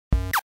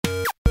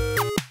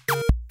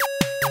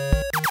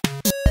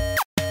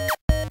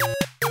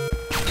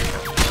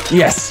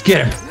Yes,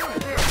 get him.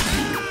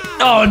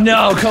 Oh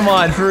no, come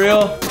on, for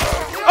real?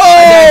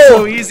 Oh,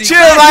 so easy. Chill,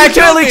 I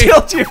accidentally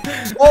killed you.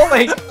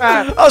 Holy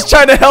crap. I was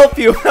trying to help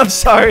you. I'm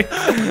sorry.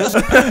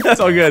 It's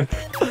all good.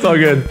 It's all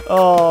good.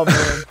 Oh, man.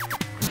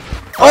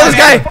 Oh,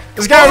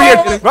 this guy over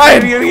here.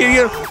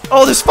 Ryan.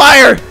 Oh, there's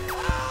fire.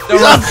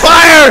 He's on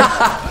fire.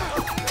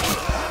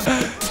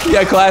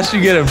 Yeah, Clash, you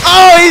get him.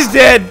 Oh, he's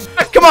dead.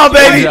 Come on,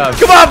 baby.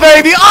 Come on,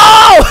 baby.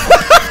 Oh.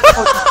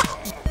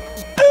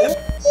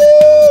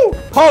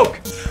 Poke.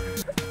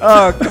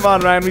 Oh, come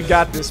on, Ryan. We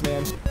got this,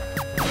 man.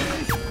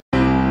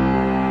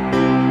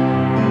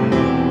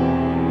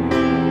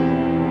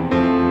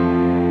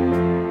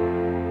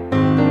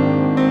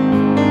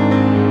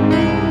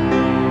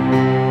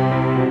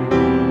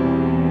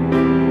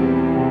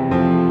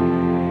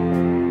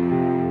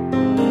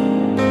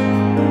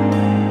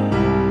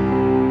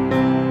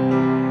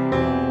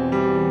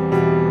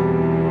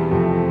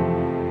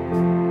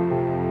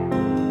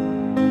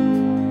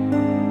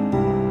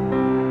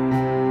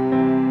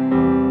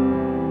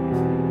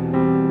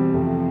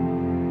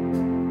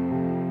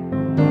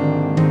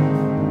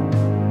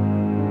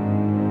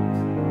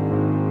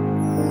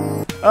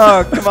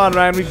 Oh, come on,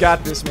 Ryan. We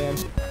got this, man.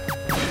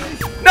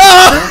 No!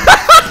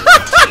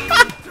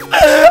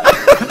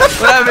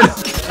 What happened?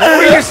 What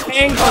were you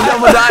saying?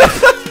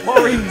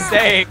 What were you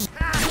saying?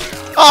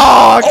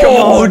 Oh, come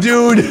on.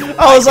 Dude.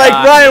 I was like,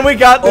 Ryan, we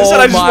got this,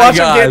 and I just watched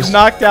him gosh. get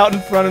knocked out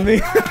in front of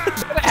me.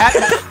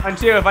 Happened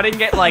too if I didn't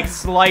get like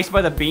sliced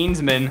by the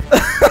beansman.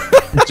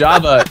 Is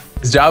Java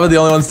the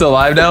only one still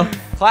alive now?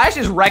 Clash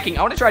is wrecking.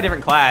 I want to try a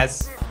different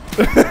class.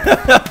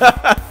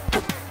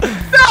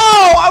 No,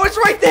 I was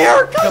right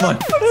there. Come on.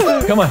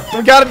 Come on.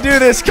 We gotta do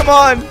this. Come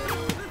on.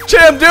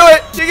 Chim, do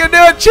it. You can do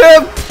it,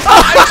 Chim.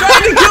 I'm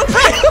trying to kill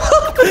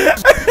him.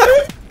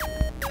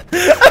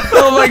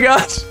 Oh my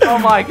gosh. Oh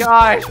my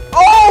gosh.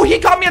 Oh, he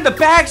got me on the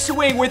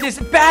backswing with his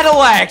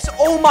battle axe.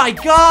 Oh my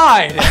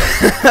god.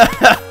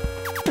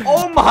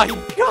 Oh my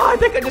god.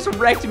 That guy just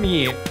wrecked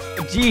me.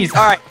 Jeez.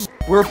 All right.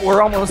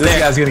 We're almost there. This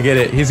guy's gonna get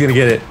it. He's gonna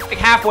get it. Like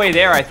halfway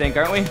there, I think,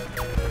 aren't we?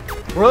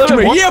 We're a little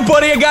bit more. Yeah,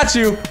 buddy, I got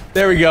you.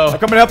 There we go. I'm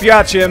coming to help you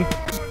out, Chim.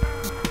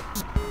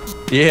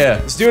 Yeah.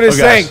 Let's do this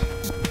thing.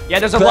 Yeah,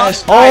 there's a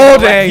Clash. lot. Oh,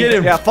 dang. Get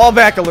him. Yeah, fall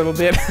back a little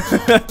bit.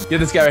 Get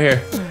this guy right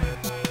here.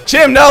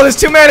 Chim, no, there's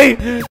too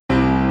many.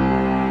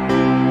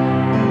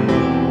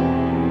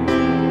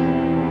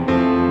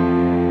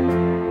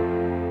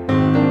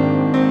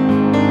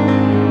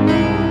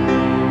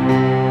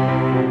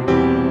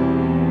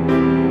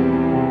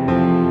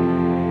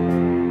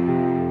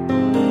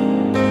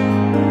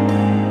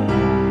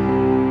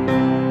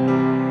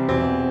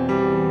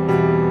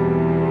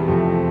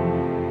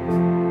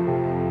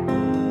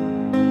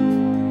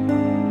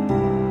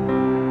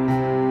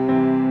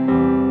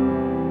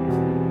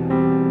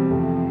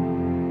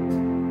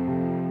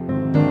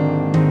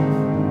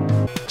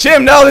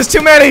 Chim, no, there's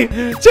too many.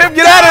 Chim,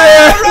 get out of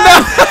there.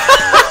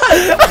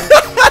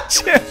 No.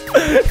 Chim,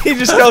 he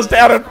just goes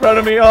down in front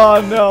of me.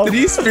 Oh, no. Did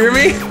he spear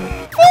me?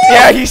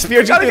 Yeah, he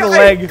speared you through the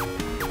leg.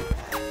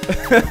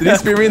 Did he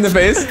spear me in the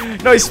face?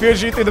 No, he speared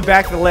you through the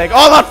back of the leg.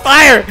 Oh, I'm on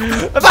fire.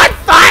 I'm on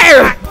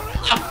fire.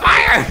 On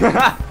fire.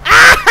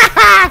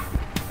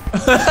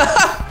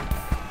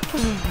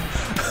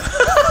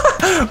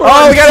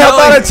 Oh, we gotta help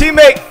out our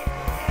teammate.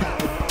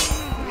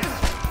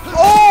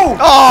 Oh!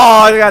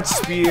 Oh, I got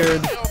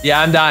speared. Yeah,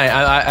 I'm dying.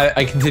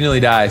 I continually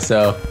die,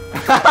 so.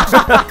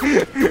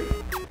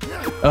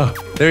 Oh,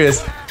 there he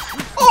is.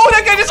 Oh,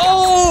 that guy just.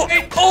 Oh,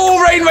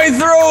 right in my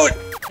throat.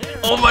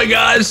 Oh my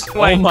gosh.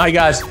 Wait. Oh my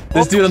gosh.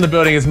 This dude on the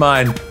building is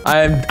mine.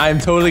 I'm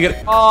totally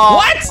gonna. Oh,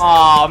 What?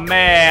 Oh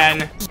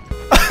man.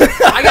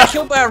 I got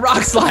killed by a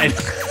rock slide.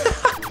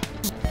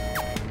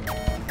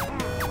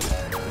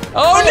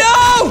 Oh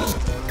no!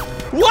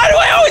 Why do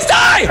I always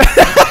die?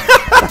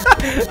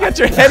 Got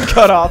your head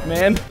cut off,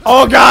 man.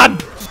 Oh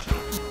god!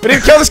 We need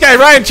to kill this guy,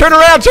 Ryan. Turn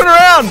around, turn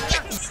around!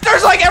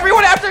 There's like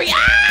everyone after me.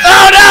 Ah!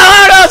 Oh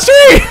no,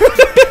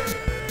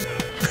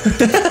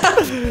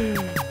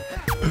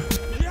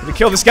 we need to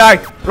kill this guy.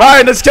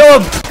 Ryan, let's kill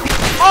him!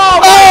 Oh!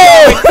 My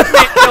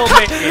teammate killed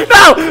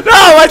me.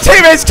 No, my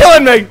teammate's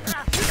killing me!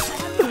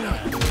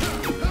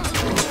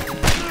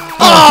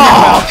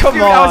 Oh, come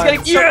Dude, on! I was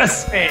getting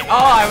yes. Oh,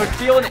 I was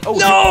feeling it. Oh,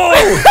 No!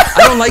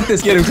 I don't like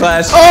this. Get him,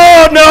 Clash.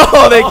 Oh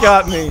no, they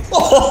got me.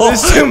 Oh,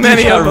 There's too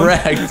many of them.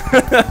 wrecked.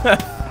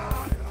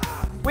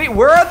 Wait,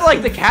 where are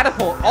like the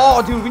catapult?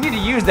 Oh, dude, we need to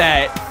use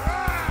that.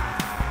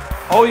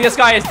 Oh, this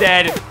guy is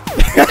dead.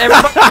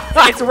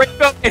 Everybody,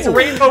 it's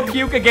rainbow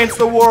puke against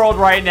the world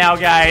right now,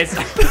 guys.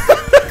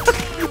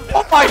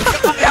 Oh my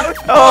god.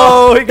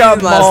 Oh, he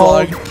got Last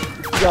mauled. log.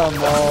 He got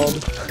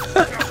mauled.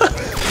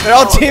 They're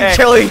all team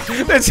killing.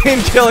 They're team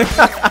killing.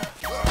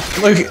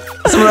 Look,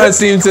 someone on our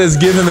team says,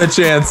 give him a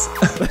chance.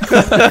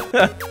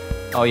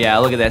 Oh yeah,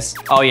 look at this.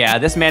 Oh yeah,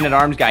 this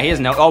man-at-arms guy, he has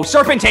no. Oh,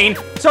 Serpentine!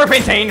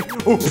 Serpentine!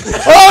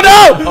 Oh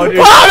no! Oh, dude.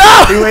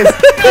 Oh no! He's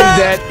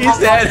dead. He's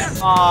dead.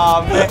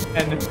 Oh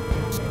man.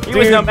 He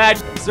was no match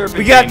for Serpentine.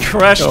 We got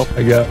crushed. Oh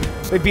my god.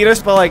 They beat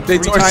us by like They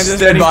 3 torched times his as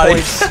dead many body.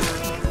 points.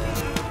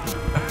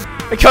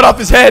 I cut off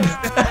his head.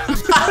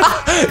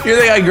 You're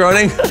the guy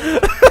groaning.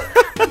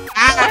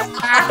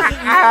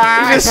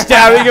 He's just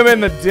stabbing him in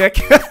the dick.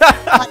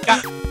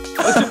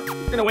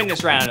 We're gonna win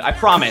this round. I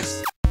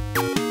promise.